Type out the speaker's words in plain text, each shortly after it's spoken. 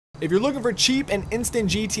If you're looking for cheap and instant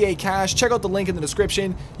GTA cash, check out the link in the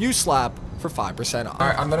description. Use SLAP for 5% off.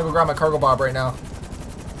 Alright, I'm gonna go grab my cargo bob right now.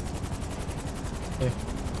 Okay.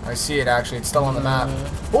 I see it actually, it's still on the map.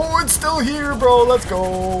 Oh, it's still here, bro, let's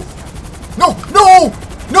go. No, no,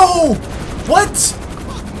 no! What?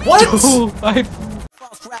 What? I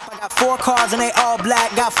got 4 cars and they all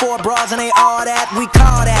black, got 4 bras and they all that, we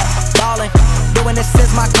call that ballin'. Doing this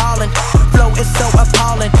is my calling, flow is so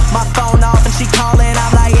appalling. My phone off and she calling,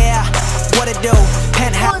 I'm like, yeah, what it do?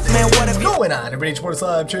 Penthouse, man, what it be? What's going on, everybody? It's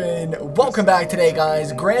SLAPTrain. Welcome back today,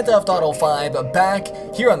 guys. Grand Theft Auto 5 back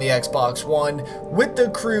here on the Xbox One with the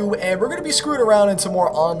crew, and we're going to be screwing around in some more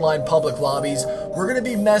online public lobbies. We're going to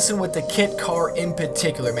be messing with the KITT car in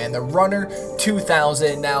particular, man, the Runner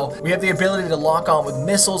 2000. Now, we have the ability to lock on with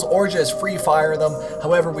missiles or just free fire them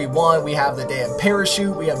however we want. We have the damn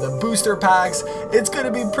parachute, we have the booster packs. It's going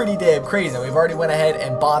to be pretty damn crazy. We've already went ahead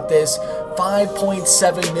and bought this.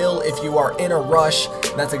 5.7 mil if you are in a rush,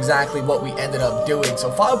 and that's exactly what we ended up doing. So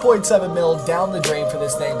 5.7 mil down the drain for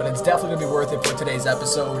this thing, but it's definitely gonna be worth it for today's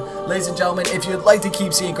episode. Ladies and gentlemen, if you'd like to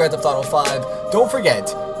keep seeing Grand Theft Auto 5, don't forget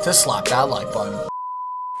to slap that like button.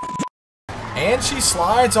 And she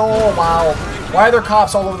slides. Oh wow, why are there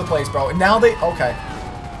cops all over the place, bro? And now they okay,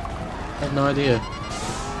 I have no idea.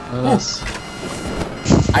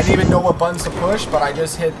 I didn't even know what buttons to push, but I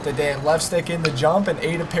just hit the damn left stick in the jump and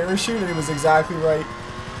ate a parachute, and it was exactly right.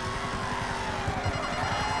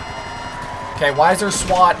 Okay, why is there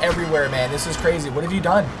SWAT everywhere, man? This is crazy. What have you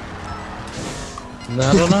done?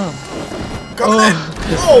 I don't know. Coming in!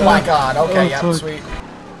 Oh my god. Okay, yeah, sweet.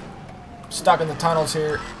 Stuck in the tunnels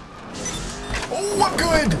here. Oh, what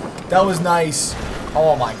good! That was nice.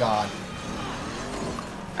 Oh my god.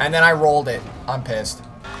 And then I rolled it. I'm pissed.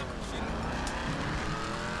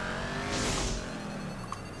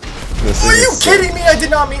 Are you kidding me? I did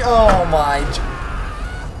not mean. Oh my.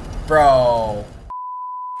 Bro.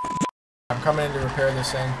 I'm coming in to repair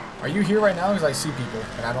this thing. Are you here right now? Because I see people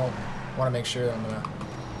and I don't want to make sure that I'm gonna.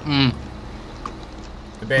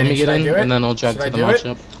 Let me get in and then I'll drive to the mod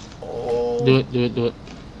shop. Oh. Do it.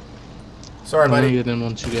 Sorry, buddy. Let me get in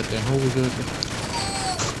once you get there.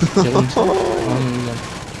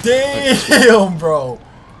 Damn, bro.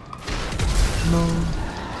 No.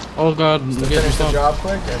 Oh god, finish the job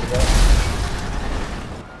quick. There we go.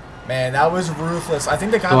 Man, that was ruthless. I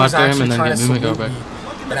think the guy was actually trying to salute me,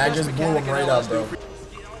 and I just blew him right up, bro.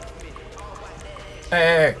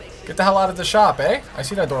 Hey, get the hell out of the shop, eh? I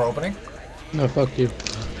see that door opening. No, fuck you.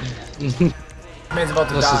 Man's about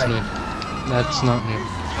to die. This is me. That's not me.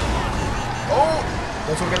 Oh!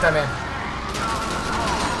 Let's go get that man.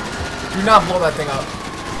 Do not blow that thing up.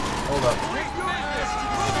 Hold up.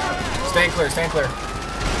 Stand clear, stand clear.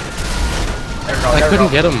 There we go, I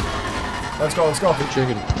couldn't get him. Let's go, let's go. Good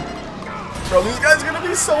chicken. Bro, these guys are gonna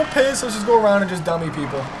be so pissed. Let's just go around and just dummy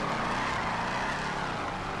people.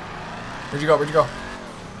 Where'd you go? Where'd you go?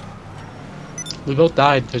 We both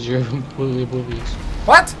died because you're completely oblivious.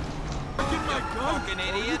 What?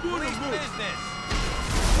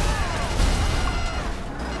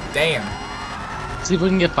 Damn. See if we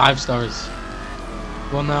can get 5 stars.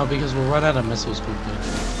 Well, no, because we'll run out of missiles quickly.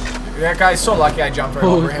 That guy's so lucky I jumped right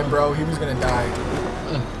over him, bro. He was gonna die.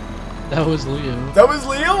 That was Leo. That was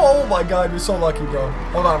Leo? Oh my god, you're so lucky, bro.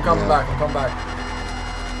 Hold on, I'm coming back. I'm coming back.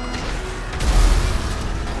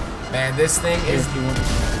 Man, this thing is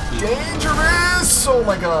dangerous! Oh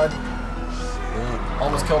my god.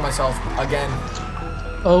 Almost killed myself again.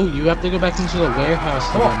 Oh, you have to go back into the warehouse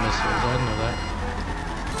to get missiles. I didn't know that.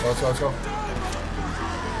 Let's go, let's go.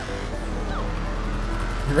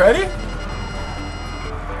 You ready?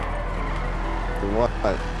 What?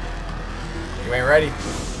 You ain't ready.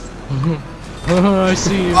 I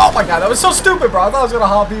see you. Oh my god, that was so stupid, bro. I thought I was gonna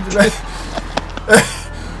hop even right.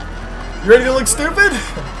 You ready to look stupid?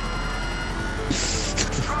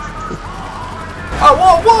 Oh,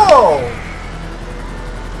 whoa, whoa!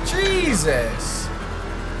 Jesus!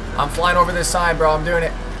 I'm flying over this side, bro. I'm doing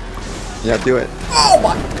it. Yeah, do it. Oh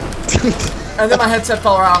my! And then my headset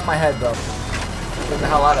fell right off my head, bro. Get the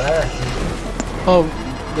hell out of there. Oh,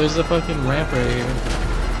 there's a fucking ramp right here.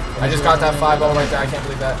 I just got that 5-0 right there. I can't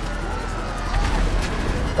believe that.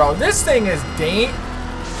 Bro, this thing is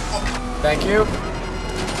Thank you.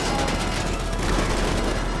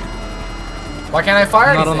 Why can't I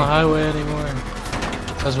fire anything? Not on the highway anymore.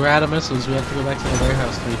 Because we're out of missiles. We have to go back to the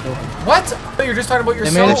warehouse to refill them. What? Oh, you're just talking about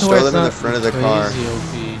yourself? They made it to where Throw them in the front of the car.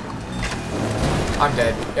 I'm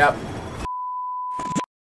dead. Yep.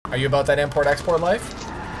 Are you about that import-export life?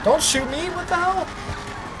 Don't shoot me. What the hell?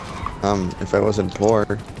 If I wasn't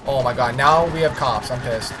poor. Oh my god, now we have cops. I'm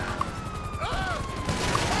pissed.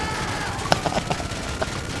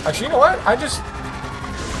 Actually, you know what?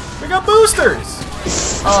 We got boosters!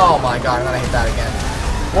 Oh my god, I'm gonna hit that again.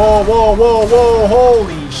 Whoa, whoa, whoa, whoa,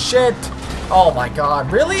 holy shit! Oh my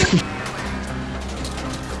god, really?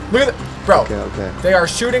 Look at the, bro, Okay. They are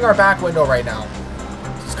shooting our back window right now.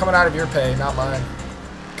 It's coming out of your pay, not mine.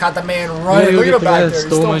 Caught the man running, look at him back there, he's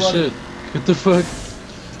stole my running. shit. What the fuck?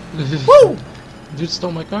 Woo! Dude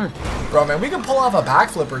stole my car. Bro, man, we can pull off a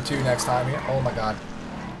backflip or two next time. Yeah. Oh my god.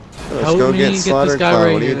 Let's Help go me get this Slaughter guy Clown.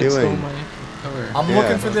 right What are you here that stole doing? my car. I'm Yeah.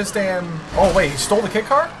 looking for this damn... Oh, wait, he stole the kit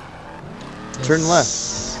car? Turn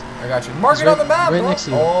left. I got you. Mark He's it on the right- map, right bro. next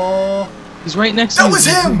to you. Oh, He's right next to that you. was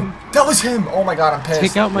him! That was him! Oh my god, I'm pissed.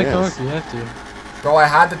 Take out my car Yes. if you have to. Bro, I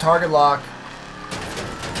had the target lock.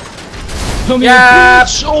 Come Yeah. here,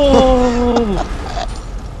 bitch! Oh!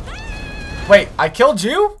 Wait, I killed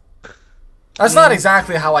you? That's not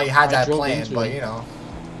exactly how I had that drove planned, into but him.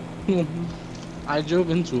 you know. I drove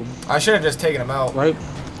into him. I should have just taken him out. Right?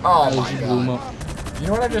 Oh as my you blew him god. up. You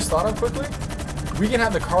know what I just thought of quickly? We can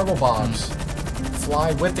have the cargo bombs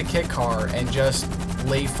fly with the kit car and just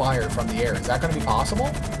lay fire from the air. Is that going to be possible?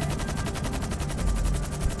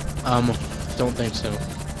 Don't think so.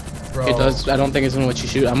 Bro. It does. I don't think it's gonna let you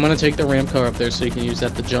shoot. I'm gonna take the ramp car up there so you can use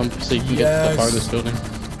that to jump, so you can get to Yes. the farthest building.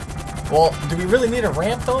 Well, do we really need a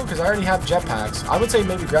ramp though? Because I already have jetpacks. I would say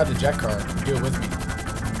maybe grab the jet car and do it with me.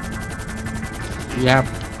 Yeah.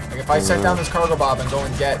 Like if I set down this cargo bomb and go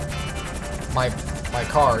and get my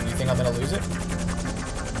car, do you think I'm gonna lose it?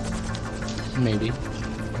 Maybe.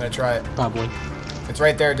 I'm gonna try it. Probably. It's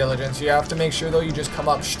right there, Diligence. You have to make sure though you just come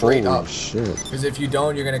up straight Holy up. shit. Because if you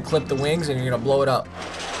don't, you're gonna clip the wings and you're gonna blow it up.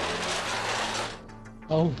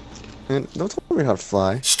 Oh. Man, don't tell me how to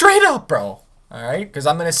fly. Straight up, bro. All right, because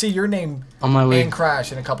I'm gonna see your name On my way. and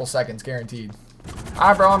crash in a couple seconds, guaranteed.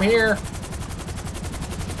 Hi, bro. I'm here.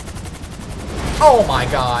 Oh my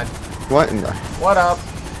god. What in the... What up?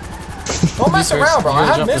 Don't mess first. around, bro. You I gotta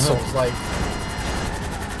have drop the missiles. Like,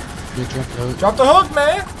 You dropped the hook. drop the hook,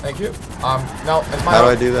 man. Thank you. No, it's my How do I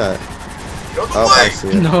hook. do that? Go the Oh, way. I see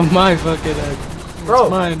it. No, my fucking head. Bro,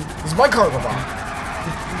 It's mine. this is my cargo bomb.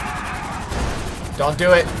 Don't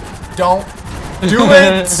do it. Don't do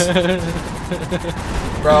it.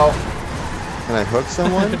 Bro. Can I hook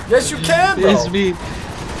someone? Yes, you can, bro. It's me.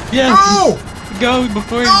 Yes. No! Go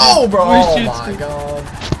before you No, bro. before Oh he shoots my me.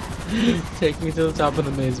 god. Take me to the top of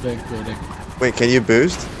the maze bank building. Wait, can you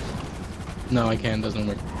boost? No, I can't. Doesn't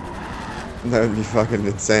work. That would be fucking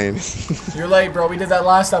insane. You're late, bro. We did that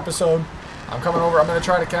last episode. I'm coming over. I'm gonna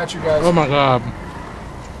try to catch you guys. Oh my god.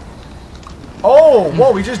 Oh,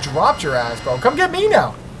 whoa, we just dropped your ass, bro. Come get me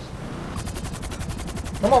now.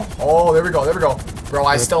 Come on. Oh, there we go. There we go. Bro,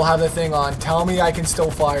 I still have the thing on. Tell me I can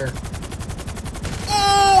still fire.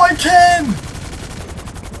 Oh, I can.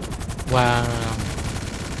 Wow.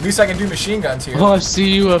 At least I can do machine guns here. Oh, I see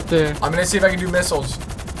you up there. I'm gonna see if I can do missiles.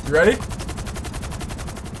 You ready?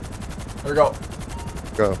 There we go.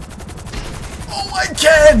 Go. Oh, I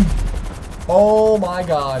can. Oh my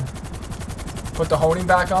god. Put the honing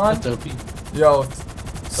back on. That's OP. Yo,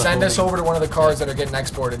 send us honing. over to one of the cars that are getting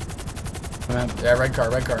exported. Yeah, red car,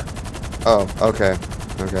 red car. Oh, okay.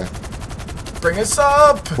 Okay. Bring us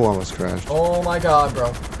up! Who almost crashed? Oh my god, bro.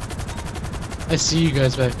 I see you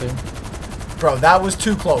guys back there. Bro, that was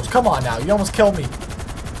too close. Come on now, you almost killed me.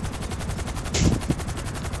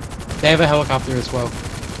 They have a helicopter as well.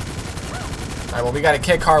 Alright, well, we got a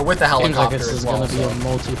kit car with the Seems like helicopter this as is well. gonna be So. a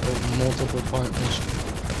multiple part mission.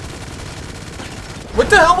 What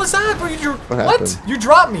the hell was that, bro? What happened? You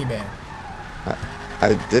dropped me, man.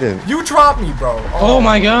 I didn't. You dropped me, bro. Oh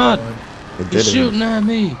my god! I He's didn't. shooting at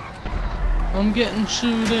me. I'm getting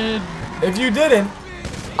shooted. If you didn't,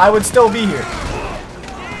 I would still be here.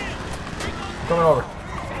 Coming over.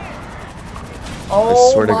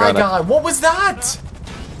 Oh swear to my God, god, what was that?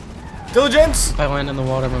 Diligence? If I land in the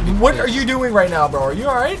water, I'm gonna be What pissed. are you doing right now, bro? Are you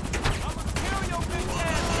alright?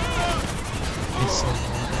 It's so-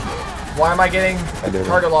 Why am I getting didn't.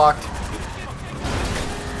 target locked?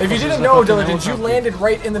 If you This is didn't a know, fucking Diligence, you helicopter. landed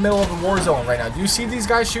right in the middle of a war zone right now. Do you see these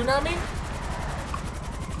guys shooting at me?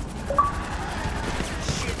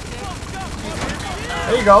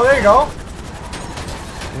 There you go, there you go.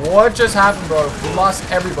 What just happened, bro? We lost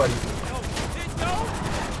everybody.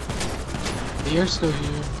 You're still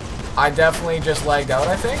here. I definitely just lagged out,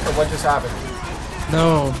 I think, or what just happened?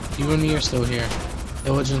 No, you and me are still here.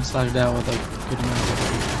 Diligence started out with like a good amount of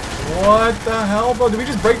people. What the hell, bro? Did we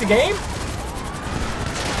just break the game?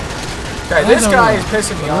 Okay, I this don't guy know, is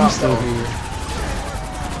pissing me but I'm off, still though. here.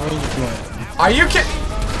 Where are you going? Are you kidding?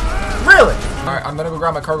 Really? Alright, I'm gonna go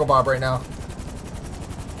grab my cargo bob right now.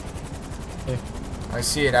 Okay. I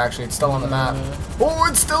see it actually, it's still on the map. Oh,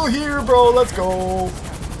 it's still here, bro, let's go.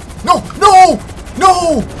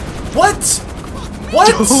 No! What? What?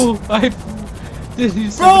 Did you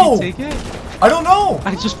Bro! take it? I don't know.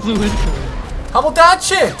 I just flew into it. How about that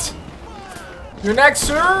shit? You're next,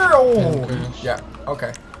 sir. Oh, crash. yeah.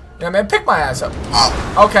 Okay. Yeah, man, pick my ass up.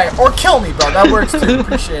 Okay, or kill me, bro. That works too.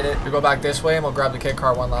 Appreciate it. We go back this way and we'll grab the kit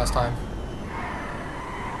cart one last time.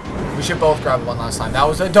 We should both grab it one last time. That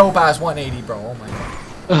was a dope ass 180, bro. Oh my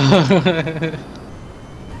god.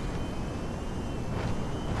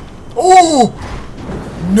 Oh!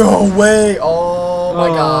 No way. Oh my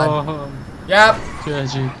god. Yep.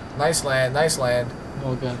 Tragic. Nice land. Nice land.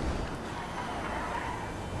 Oh god.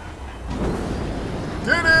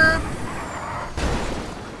 Get it!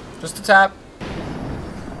 Just a tap.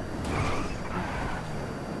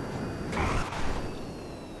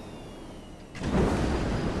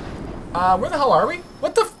 Where the hell are we?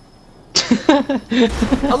 What the f—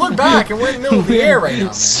 I look back and we're in the middle of the air right now,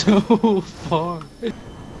 man. So far.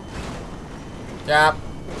 Yeah.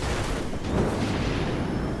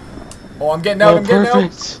 Oh, I'm getting out, I'm getting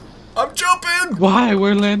out. I'm jumping! Why?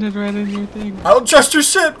 We're landed right in your thing. I don't trust your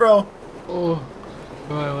shit, bro. Oh.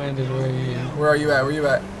 Oh, I landed right here. Where are you at? Where you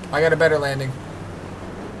at? I got a better landing.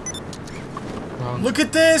 Wrong. Look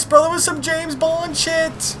at this, bro. That was some James Bond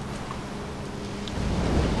shit.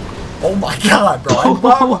 Oh my god, bro.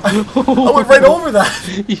 I went right over that.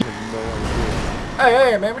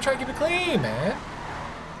 Hey, man. We're trying to keep it clean, man.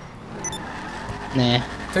 Nah.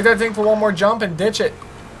 Take that thing for one more jump and ditch it.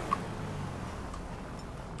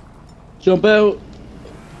 Jump out.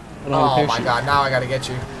 Oh my god, now I gotta get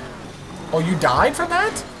you. Oh, you died from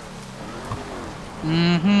that?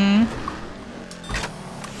 Mm-hmm.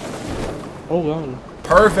 Oh god.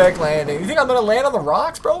 Perfect landing. You think I'm gonna land on the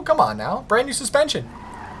rocks, bro? Come on now. Brand new suspension.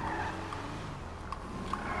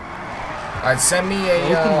 Alright, send me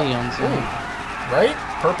a right?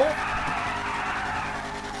 Purple?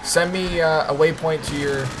 Send me a waypoint to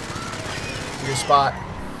your spot.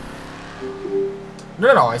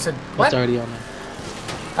 No, I said what? It's already on there.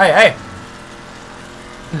 Hey.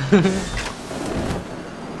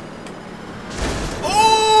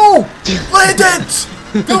 Oh! Landed!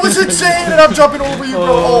 That was insane, and I'm jumping over you, bro.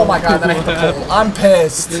 Oh my god, then I hit the pole. I'm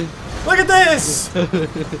pissed. Look at this!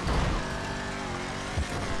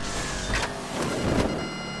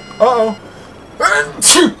 Uh-oh.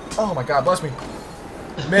 Oh my god, bless me.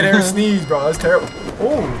 Mid-air sneeze, bro. That's terrible.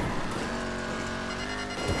 Oh.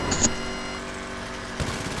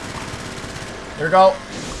 Here we go.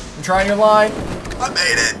 I'm trying your line. I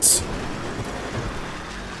made it!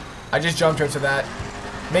 I just jump drift to that.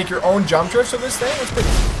 Make your own jump drifts of this thing? That's pretty...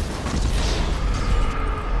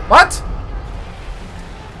 What?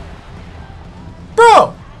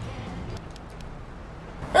 Bro!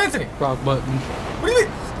 Anthony! Rock button. What do you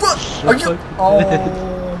mean? Bro, are you...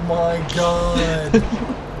 Oh my god.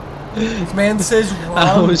 This man says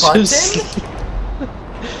wrong button?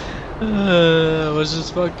 I was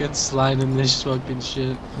just fucking sliding this fucking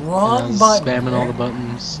shit. Wrong button. Spamming all the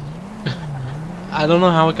buttons. I don't know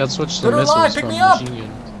how it got switched to Let her lie, missiles pick from me up. machine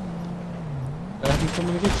guns. I'm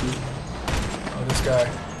coming to get you. Oh, this guy.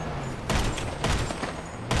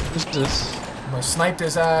 What's this? I'm gonna snipe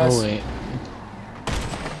this ass. Oh wait.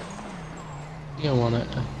 You don't want it.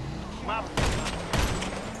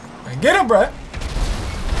 Get him, bruh.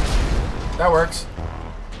 That works.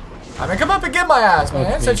 I mean, come up and get my ass, man.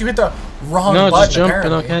 Okay. Since you hit the wrong No, button, just jump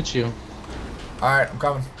apparently. and I'll catch you. Alright, I'm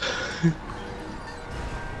coming.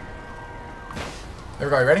 There we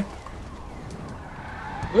go, you ready?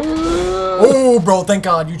 Oh, bro, thank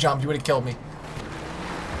God you jumped. You would have killed me.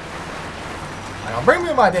 Alright, bring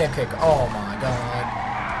me my damn kick. Oh, my God.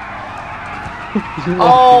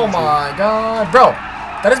 Oh, my God. Bro,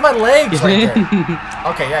 that is my legs right there.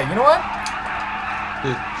 Okay, yeah, you know what?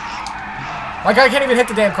 My guy can't even hit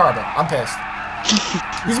the damn car, bro. I'm pissed.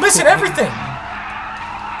 He's missing everything.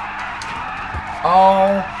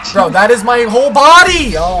 Oh, bro, that is my whole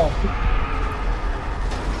body. Oh.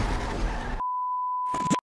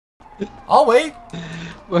 I'll wait.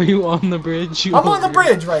 Are you on the bridge? I'm on the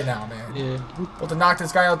bridge right now, man. Yeah. Well, to knock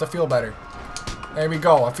this guy out to feel better. There we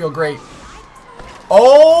go. I feel great.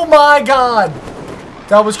 Oh my God.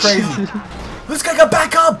 That was crazy. This guy got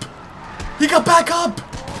back up. He got back up.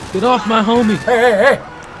 Get off my homie. Hey.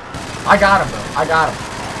 I got him, bro. I got him.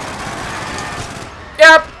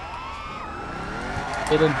 Yep.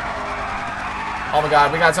 Hit him. Oh my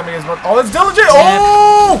God, we got somebody who's... Oh, it's diligent.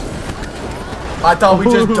 Oh! I thought we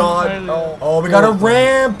just died. Oh, we got a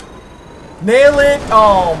ramp. Nail it.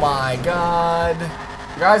 Oh my God.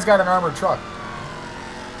 The guy's got an armored truck.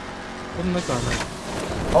 Put him like armor.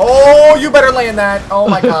 Oh, you better land that. Oh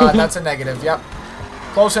my God, that's a negative. Yep.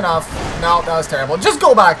 Close enough. No, that was terrible. Just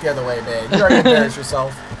go back the other way, man. You're already embarrassed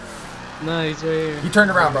yourself. No, he's right here. You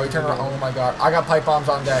turned around, bro. You turned around. Oh my god. I got pipe bombs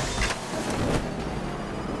on deck.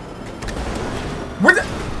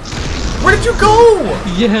 Where did you go?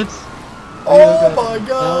 Yes. Oh my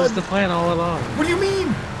god. That was the plan all along. What do you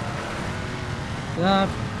mean? Yep.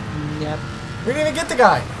 We didn't even get the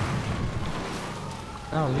guy.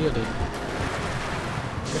 Oh, Leo did.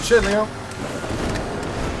 Good shit, Leo.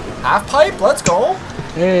 Half pipe, let's go.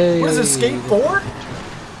 Hey. What is this, skate 4?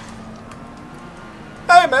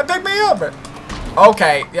 Hey man, pick me up.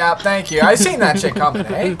 Okay, yeah, thank you. I seen that shit coming,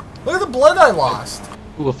 eh? Look at the blood I lost.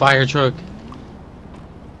 Ooh, a fire truck.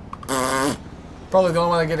 Probably the only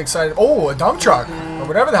one I get excited. Oh, a dump truck. Or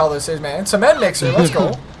whatever the hell this is, man. Cement mixer, let's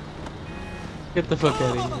go. Get the fuck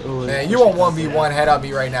out of here. Oh, Man, you won't 1v1 head on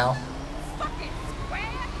me right now.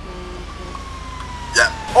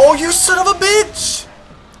 Yeah. Oh, you son of a bitch!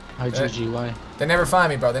 IGGY. They never find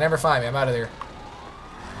me, bro. They never find me. I'm out of there.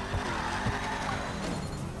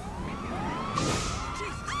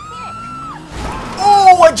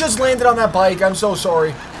 Oh, I just landed on that bike. I'm so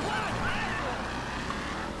sorry.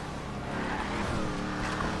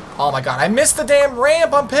 Oh my god, I missed the damn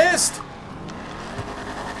ramp. I'm pissed.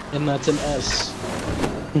 And that's an S.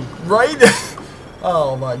 Right?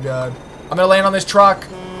 Oh my god. I'm gonna land on this truck.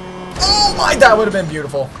 Oh my, that would have been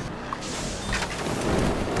beautiful.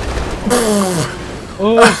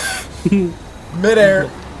 Oh.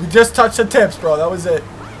 Midair. We just touched the tips, bro. That was it.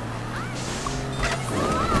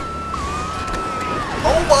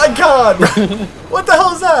 Oh my god! What the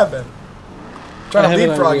hell is that, man? Trying to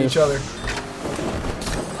leapfrog each other.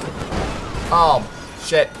 Oh,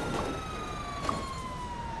 shit.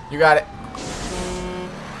 You got it.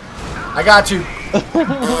 I got you.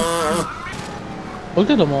 Look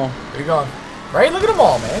at them all. Where you going? Right? Look at them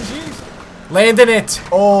all, man. Jeez. Landing it.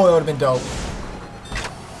 Oh, that would have been dope.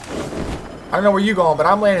 I don't know where you going, but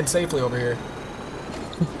I'm landing safely over here.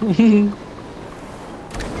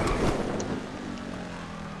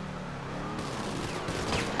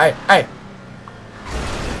 Hey, hey.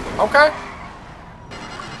 Okay.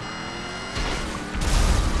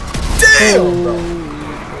 Damn, bro.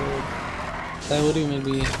 That would even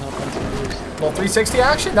be help on some moves. Little 360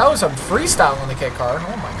 action? That was some freestyle on the kit car.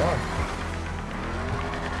 Oh my god.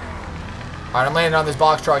 Alright, I'm landing on this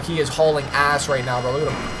box truck. He is hauling ass right now, bro. Look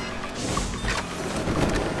at him.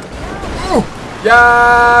 Ooh.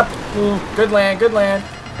 Yup. Good land, good land.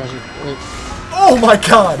 Oh my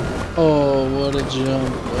god. Oh, what a jump.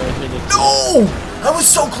 No! That was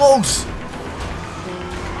so close.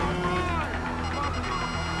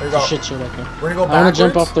 There you go. Shit show that guy. We're gonna go backwards. I want to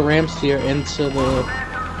jump off the ramps here into the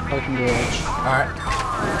parking garage. Alright.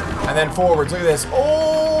 And then forwards. Look at this.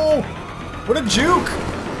 Oh! What a juke!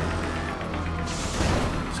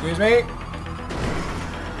 Excuse me.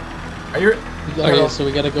 Are you... Okay, so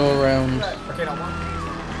we gotta go around. Okay, now one.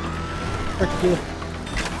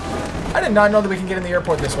 I did not know that we can get in the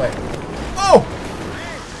airport this way. Oh!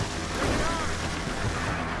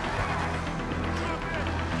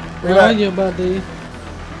 Where are you, buddy?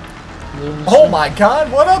 Oh my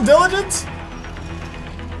god, what up, Diligence?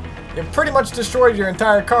 You pretty much destroyed your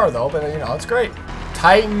entire car though, but you know, it's great.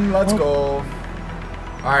 Titan, let's go.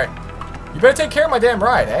 Alright. You better take care of my damn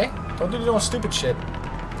ride, eh? Don't do no stupid shit.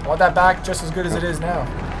 I want that back just as good as it is now.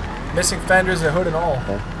 Missing fenders and hood and all.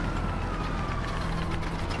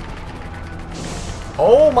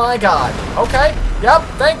 Oh my god. Okay. Yep,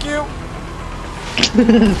 thank you.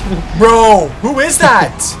 Bro, who is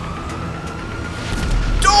that?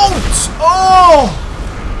 Don't! Oh!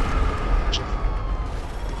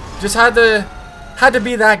 Just had to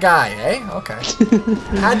be that guy, eh? Okay.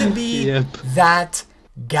 Had to be that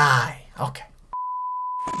guy. Okay.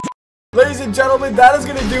 Ladies and gentlemen, that is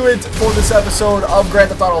going to do it for this episode of Grand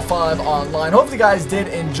Theft Auto 5 Online. Hopefully you guys did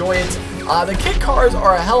enjoy it. The kit cars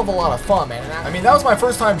are a hell of a lot of fun, man. I mean, that was my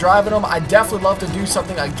first time driving them. I'd definitely love to do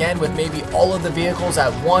something again with maybe all of the vehicles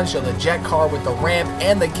at once. You know, the jet car with the ramp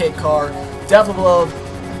and the kit car. Definitely love.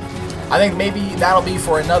 I think maybe that'll be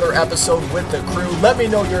for another episode with the crew. Let me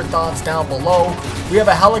know your thoughts down below. We have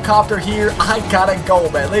a helicopter here. I gotta go,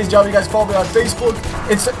 man. Ladies and gentlemen, you guys follow me on Facebook.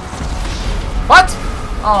 What?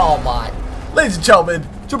 Oh my. Ladies and gentlemen,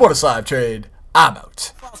 it's your boy the SLAPTrain. I'm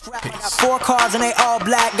out. Peace. Got 4 cars and they all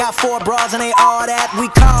black. Got 4 bras and they all that. We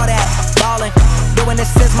call that ballin'. Doing this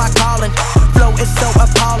is my calling. Flow is so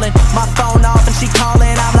appalling. My phone off and she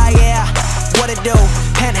calling. I'm like, yeah, what it do?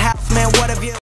 Penthouse, man, what have you?